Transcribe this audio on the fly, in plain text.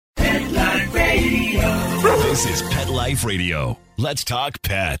This is Pet Life Radio. Let's talk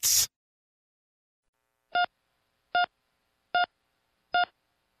pets.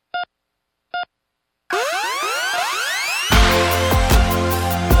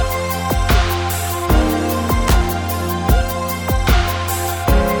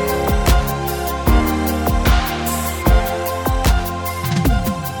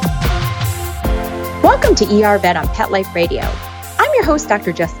 Welcome to ER Vet on Pet Life Radio. I'm your host,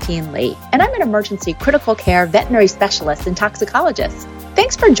 Dr. Justine Lee, and I'm an emergency critical care veterinary specialist and toxicologist.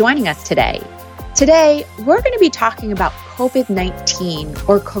 Thanks for joining us today. Today, we're going to be talking about COVID-19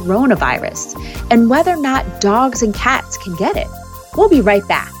 or coronavirus and whether or not dogs and cats can get it. We'll be right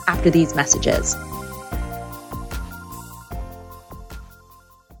back after these messages.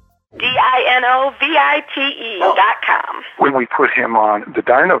 DINOVITE.com. When we put him on the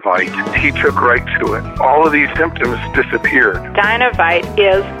Dinovite, he took right to it. All of these symptoms disappeared. Dinovite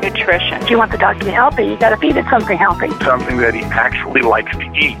is nutrition. If you want the dog to be healthy, you got to feed it something healthy. Something that he actually likes to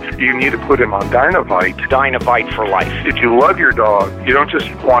eat. You need to put him on Dinovite. Dinovite for life. If you love your dog, you don't just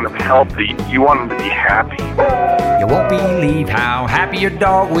want him healthy, you want him to be happy. You won't believe how happy your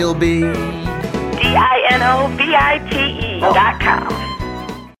dog will be. DINOVITE.com.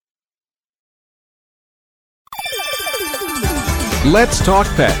 Let's Talk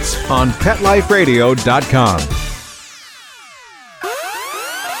Pets on PetLifeRadio.com.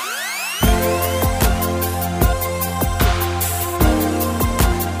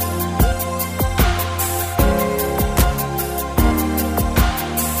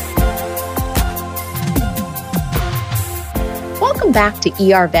 Welcome back to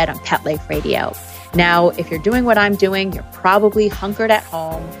ER Vet on Pet Life Radio. Now, if you're doing what I'm doing, you're probably hunkered at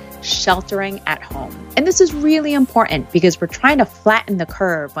home, sheltering at home. And this is really important because we're trying to flatten the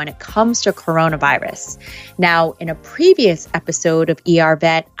curve when it comes to coronavirus. Now, in a previous episode of ER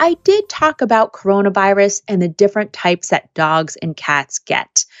Vet, I did talk about coronavirus and the different types that dogs and cats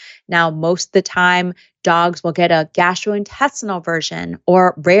get. Now, most of the time, dogs will get a gastrointestinal version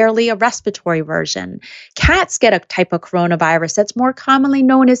or rarely a respiratory version. Cats get a type of coronavirus that's more commonly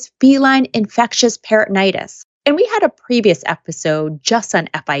known as feline infectious peritonitis. And we had a previous episode just on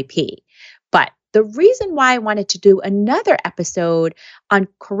FIP. But the reason why I wanted to do another episode on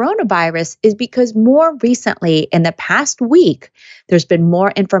coronavirus is because more recently, in the past week, there's been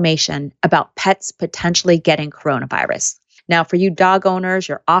more information about pets potentially getting coronavirus. Now, for you dog owners,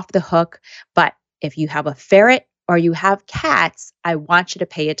 you're off the hook, but if you have a ferret or you have cats, I want you to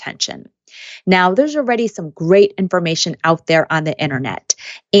pay attention. Now, there's already some great information out there on the internet.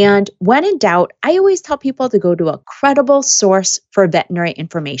 And when in doubt, I always tell people to go to a credible source for veterinary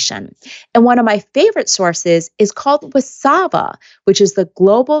information. And one of my favorite sources is called WSAVA, which is the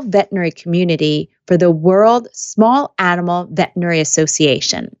Global Veterinary Community for the World Small Animal Veterinary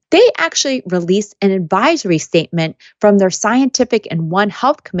Association. They actually released an advisory statement from their scientific and One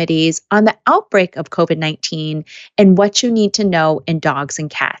Health committees on the outbreak of COVID-19 and what you need to know in dogs and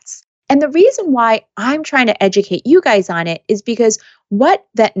cats. And the reason why I'm trying to educate you guys on it is because what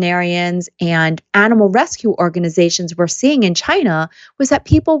veterinarians and animal rescue organizations were seeing in China was that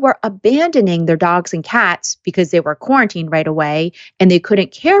people were abandoning their dogs and cats because they were quarantined right away and they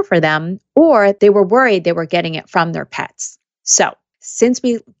couldn't care for them, or they were worried they were getting it from their pets. So, since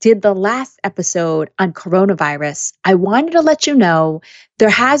we did the last episode on coronavirus, I wanted to let you know there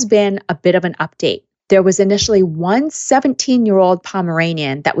has been a bit of an update. There was initially one 17-year-old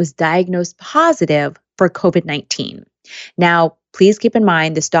Pomeranian that was diagnosed positive for COVID-19. Now, please keep in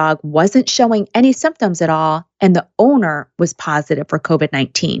mind this dog wasn't showing any symptoms at all, and the owner was positive for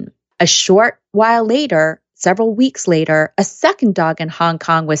COVID-19. A short while later, several weeks later, a second dog in Hong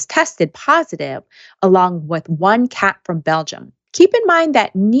Kong was tested positive, along with one cat from Belgium. Keep in mind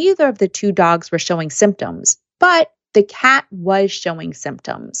that neither of the two dogs were showing symptoms, but the cat was showing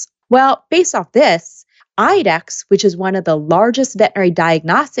symptoms. Well, based off this, IDEXX, which is one of the largest veterinary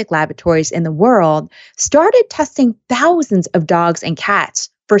diagnostic laboratories in the world, started testing thousands of dogs and cats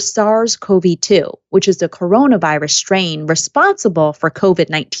for SARS-CoV-2, which is the coronavirus strain responsible for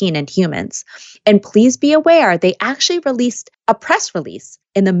COVID-19 in humans. And please be aware, they actually released a press release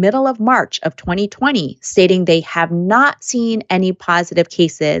in the middle of March of 2020 stating they have not seen any positive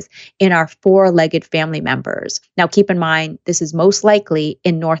cases in our four-legged family members. Now, keep in mind, this is most likely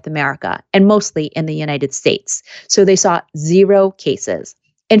in North America and mostly in the United States. So they saw 0 cases.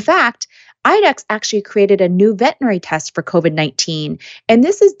 In fact, IDEXX actually created a new veterinary test for COVID-19, and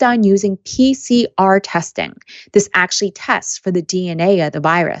this is done using PCR testing. This actually tests for the DNA of the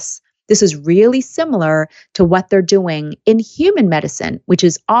virus. This is really similar to what they're doing in human medicine, which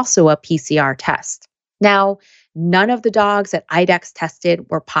is also a PCR test. Now, None of the dogs that IDEXX tested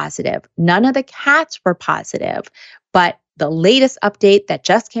were positive. None of the cats were positive. But the latest update that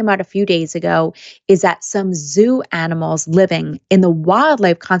just came out a few days ago is that some zoo animals living in the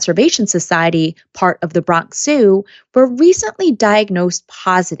Wildlife Conservation Society part of the Bronx Zoo were recently diagnosed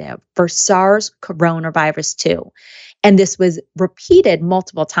positive for SARS coronavirus 2. And this was repeated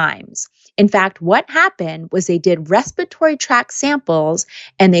multiple times. In fact, what happened was they did respiratory tract samples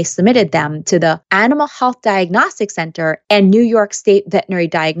and they submitted them to the Animal Health Diagnostic Center and New York State Veterinary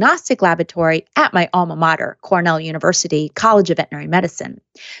Diagnostic Laboratory at my alma mater, Cornell University College of Veterinary Medicine.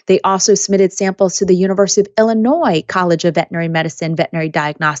 They also submitted samples to the University of Illinois College of Veterinary Medicine Veterinary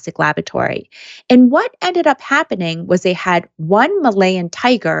Diagnostic Laboratory. And what ended up happening was they had one Malayan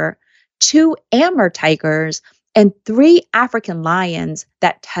tiger, 2 Amur tigers, and 3 African lions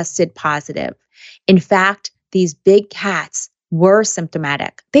that tested positive. In fact, these big cats were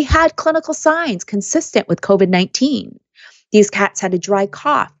symptomatic. They had clinical signs consistent with COVID-19. These cats had a dry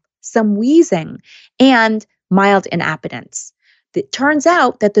cough, some wheezing, and mild inappetence. It turns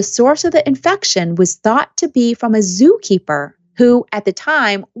out that the source of the infection was thought to be from a zookeeper who, at the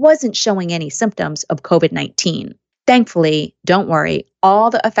time, wasn't showing any symptoms of COVID-19. Thankfully, don't worry,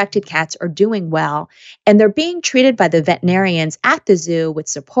 all the affected cats are doing well, and they're being treated by the veterinarians at the zoo with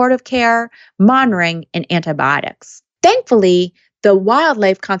supportive care, monitoring, and antibiotics. Thankfully, the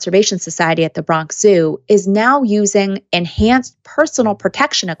Wildlife Conservation Society at the Bronx Zoo is now using enhanced personal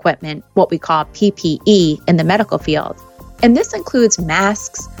protection equipment, what we call PPE in the medical field. And this includes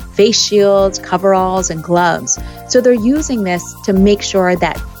masks, face shields, coveralls, and gloves. So they're using this to make sure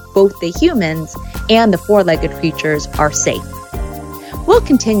that both the humans and the 4-legged creatures are safe. We'll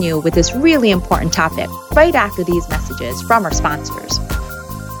continue with this really important topic right after these messages from our sponsors.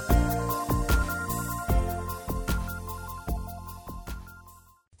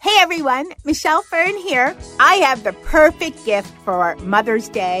 Hey everyone, Michelle Fern here. I have the perfect gift for Mother's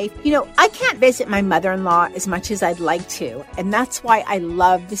Day. You know, I can't visit my mother-in-law as much as I'd like to, and that's why I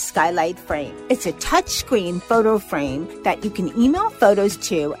love the Skylight Frame. It's a touchscreen photo frame that you can email photos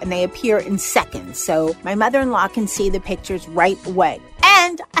to, and they appear in seconds, so my mother-in-law can see the pictures right away.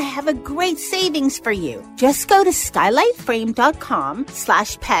 And I have a great savings for you. Just go to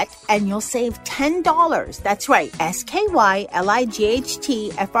skylightframe.com/pet and you'll save $10. That's right,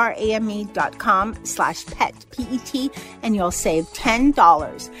 skylightframe.com/pet, P-E-T, and you'll save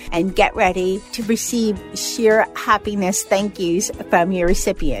 $10. And get ready to receive sheer happiness thank yous from your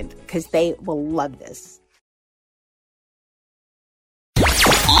recipient, because they will love this.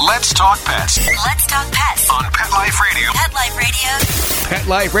 Let's talk pets. Let's talk pets On Pet Life Radio. Pet Life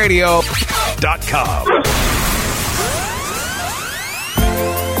PetLifeRadio.com.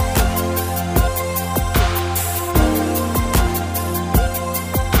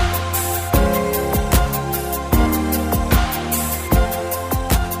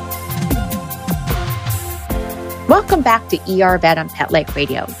 Welcome back to ER Vet on Pet Life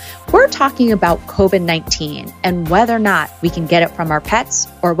Radio. We're talking about COVID-19 and whether or not we can get it from our pets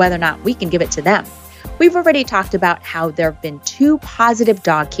or whether or not we can give it to them. We've already talked about how there have been 2 positive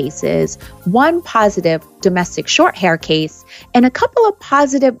dog cases, 1 positive domestic short hair case, and a couple of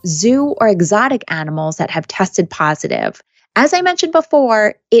positive zoo or exotic animals that have tested positive. As I mentioned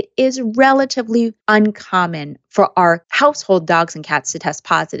before, it is relatively uncommon for our household dogs and cats to test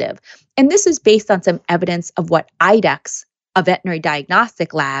positive. And this is based on some evidence of what IDEXX, a veterinary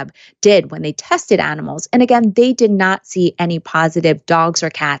diagnostic lab, did when they tested animals. And again, they did not see any positive dogs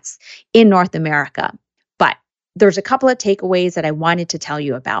or cats in North America. But there's a couple of takeaways that I wanted to tell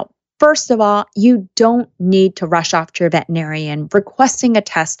you about. First of all, you don't need to rush off to your veterinarian requesting a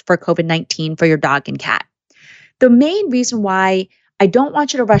test for COVID-19 for your dog and cat. The main reason why I don't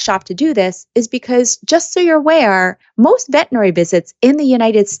want you to rush off to do this is because, just so you're aware, most veterinary visits in the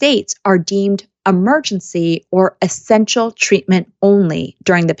United States are deemed emergency or essential treatment only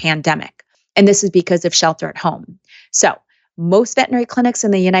during the pandemic. And this is because of shelter at home. So most veterinary clinics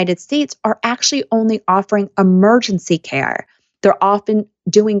in the United States are actually only offering emergency care. They're often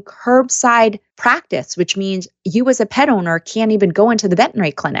doing curbside practice, which means you as a pet owner can't even go into the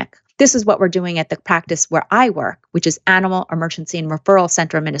veterinary clinic. This is what we're doing at the practice where I work, which is Animal Emergency and Referral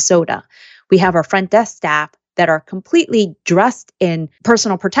Center in Minnesota. We have our front desk staff that are completely dressed in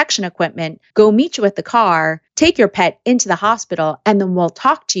personal protection equipment, go meet you at the car, take your pet into the hospital, and then we'll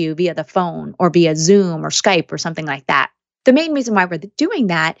talk to you via the phone or via Zoom or Skype or something like that. The main reason why we're doing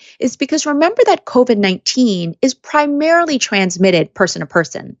that is because remember that COVID-19 is primarily transmitted person to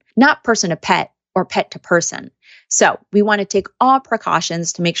person, not person to pet or pet to person. So we want to take all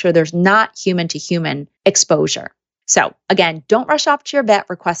precautions to make sure there's not human to human exposure. So again, don't rush off to your vet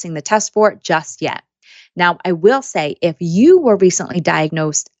requesting the test for it just yet. Now, I will say, if you were recently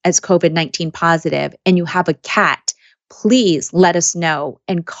diagnosed as COVID-19 positive and you have a cat, please let us know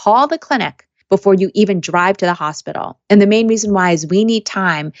and call the clinic before you even drive to the hospital. And the main reason why is we need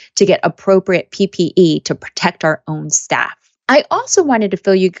time to get appropriate PPE to protect our own staff. I also wanted to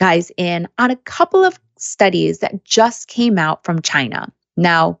fill you guys in on a couple of studies that just came out from China.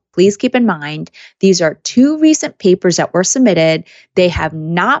 Now, please keep in mind, these are 2 recent papers that were submitted. They have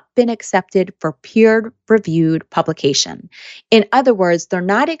not been accepted for peer-reviewed publication. In other words, they're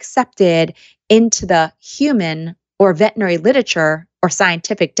not accepted into the human or veterinary literature or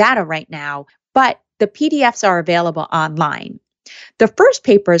scientific data right now, but the PDFs are available online. The first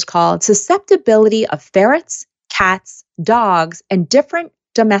paper is called Susceptibility of Ferrets, Cats, Dogs, and Different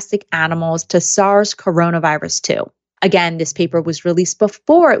Domestic Animals to SARS Coronavirus 2. Again, this paper was released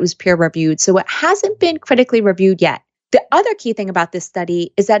before it was peer-reviewed, so it hasn't been critically reviewed yet. The other key thing about this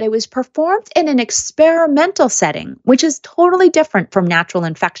study is that it was performed in an experimental setting, which is totally different from natural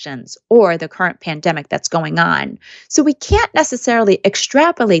infections or the current pandemic that's going on. So we can't necessarily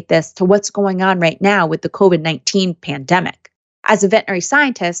extrapolate this to what's going on right now with the COVID-19 pandemic. As a veterinary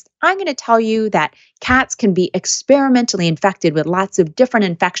scientist, I'm going to tell you that cats can be experimentally infected with lots of different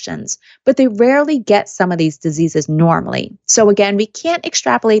infections, but they rarely get some of these diseases normally. So again, we can't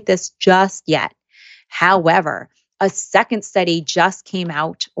extrapolate this just yet. However, a second study just came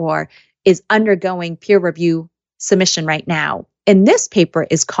out or is undergoing peer review submission right now. And this paper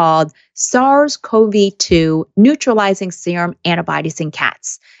is called SARS-CoV-2 Neutralizing Serum Antibodies in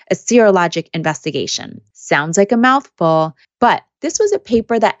Cats, a Serologic Investigation. Sounds like a mouthful, but this was a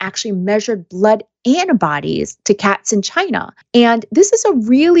paper that actually measured blood antibodies to cats in China. And this is a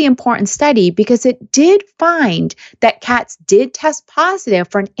really important study because it did find that cats did test positive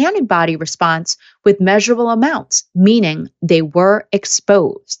for an antibody response with measurable amounts, meaning they were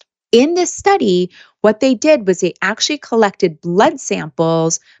exposed. In this study, what they did was they actually collected blood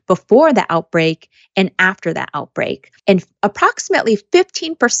samples before the outbreak and after the outbreak. And approximately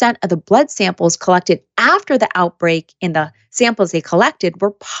 15% of the blood samples collected after the outbreak in the samples they collected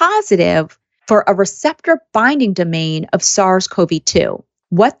were positive for a receptor binding domain of SARS-CoV-2.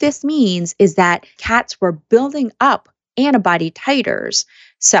 What this means is that cats were building up antibody titers.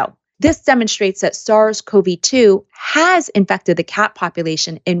 So this demonstrates that SARS-CoV-2 has infected the cat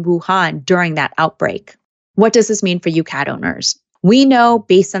population in Wuhan during that outbreak. What does this mean for you cat owners? We know,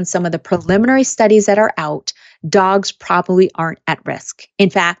 based on some of the preliminary studies that are out, dogs probably aren't at risk.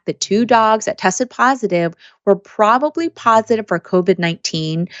 In fact, the 2 dogs that tested positive were probably positive for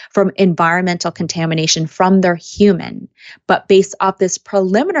COVID-19 from environmental contamination from their human. But based off this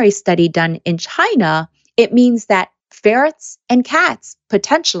preliminary study done in China, it means that ferrets and cats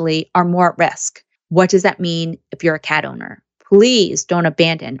potentially are more at risk. What does that mean if you're a cat owner? Please don't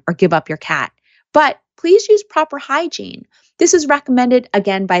abandon or give up your cat, but please use proper hygiene. This is recommended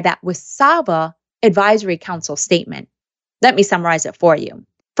again by that WSAVA Advisory Council statement. Let me summarize it for you.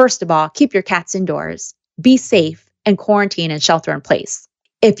 First of all, keep your cats indoors, be safe, and quarantine and shelter in place.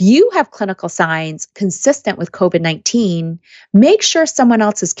 If you have clinical signs consistent with COVID-19, make sure someone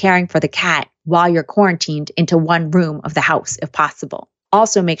else is caring for the cat while you're quarantined into one room of the house if possible.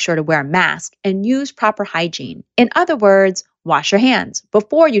 Also, make sure to wear a mask and use proper hygiene. In other words, wash your hands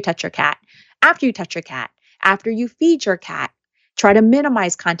before you touch your cat, after you touch your cat, after you feed your cat. Try to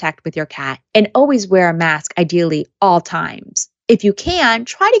minimize contact with your cat and always wear a mask, ideally all times. If you can,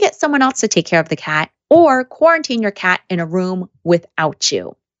 try to get someone else to take care of the cat or quarantine your cat in a room without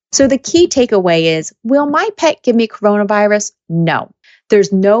you. So the key takeaway is, will my pet give me coronavirus? No.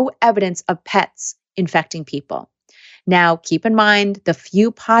 There's no evidence of pets infecting people. Now, keep in mind the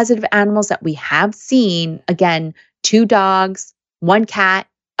few positive animals that we have seen, again, 2 dogs, 1 cat,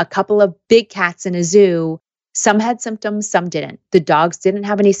 a couple of big cats in a zoo. Some had symptoms, some didn't. The dogs didn't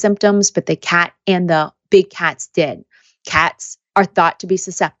have any symptoms, but the cat and the big cats did. Cats are thought to be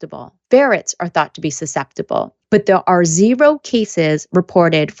susceptible. Ferrets are thought to be susceptible, but there are 0 cases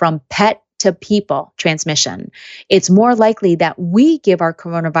reported from pet to people transmission. It's more likely that we give our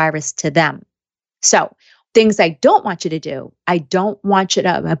coronavirus to them. So, things I don't want you to do. I don't want you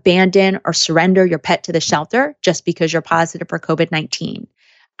to abandon or surrender your pet to the shelter just because you're positive for COVID-19.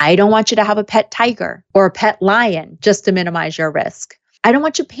 I don't want you to have a pet tiger or a pet lion just to minimize your risk. I don't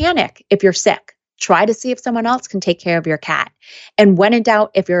want you to panic if you're sick. Try to see if someone else can take care of your cat. And when in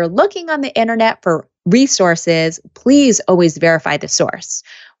doubt, if you're looking on the internet for resources, please always verify the source.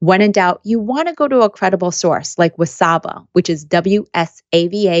 When in doubt, you want to go to a credible source like WSAVA, which is WSAVA.org.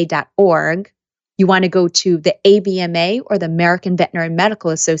 You want to go to the AVMA or the American Veterinary Medical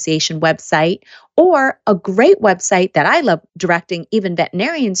Association website, or a great website that I love directing even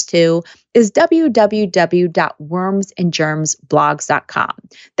veterinarians to is www.wormsandgermsblogs.com.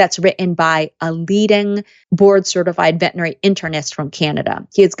 That's written by a leading board-certified veterinary internist from Canada.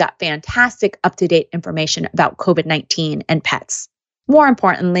 He has got fantastic up-to-date information about COVID-19 and pets. More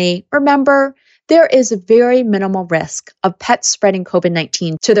importantly, remember, there is a very minimal risk of pets spreading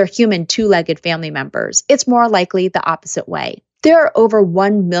COVID-19 to their human two-legged family members. It's more likely the opposite way. There are over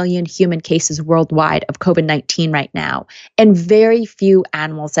 1 million human cases worldwide of COVID-19 right now, and very few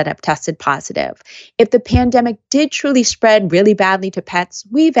animals that have tested positive. If the pandemic did truly spread really badly to pets,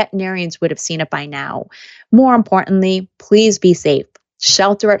 we veterinarians would have seen it by now. More importantly, please be safe.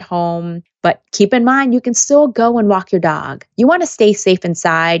 Shelter at home, but keep in mind you can still go and walk your dog. You want to stay safe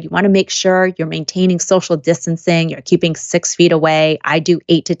inside. You want to make sure you're maintaining social distancing. You're keeping 6 feet away. I do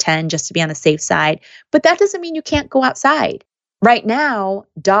 8 to 10 just to be on the safe side, but that doesn't mean you can't go outside. Right now,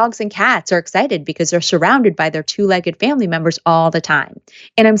 dogs and cats are excited because they're surrounded by their two-legged family members all the time.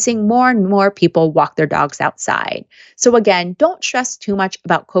 And I'm seeing more and more people walk their dogs outside. So again, don't stress too much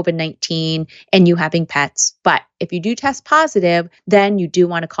about COVID-19 and you having pets. But if you do test positive, then you do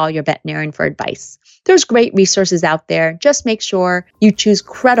want to call your veterinarian for advice. There's great resources out there. Just make sure you choose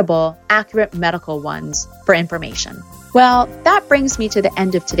credible, accurate medical ones for information. Well, that brings me to the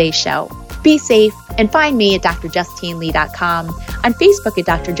end of today's show. Be safe and find me at drjustinelee.com, on Facebook at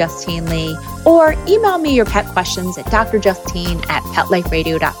Dr. Justine Lee, or email me your pet questions at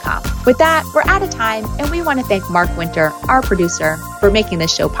drjustine@petliferadio.com. With that, we're out of time, and we want to thank Mark Winter, our producer, for making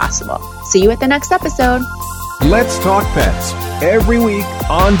this show possible. See you at the next episode. Let's Talk Pets, every week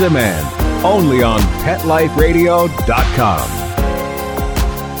on demand, only on PetLifeRadio.com.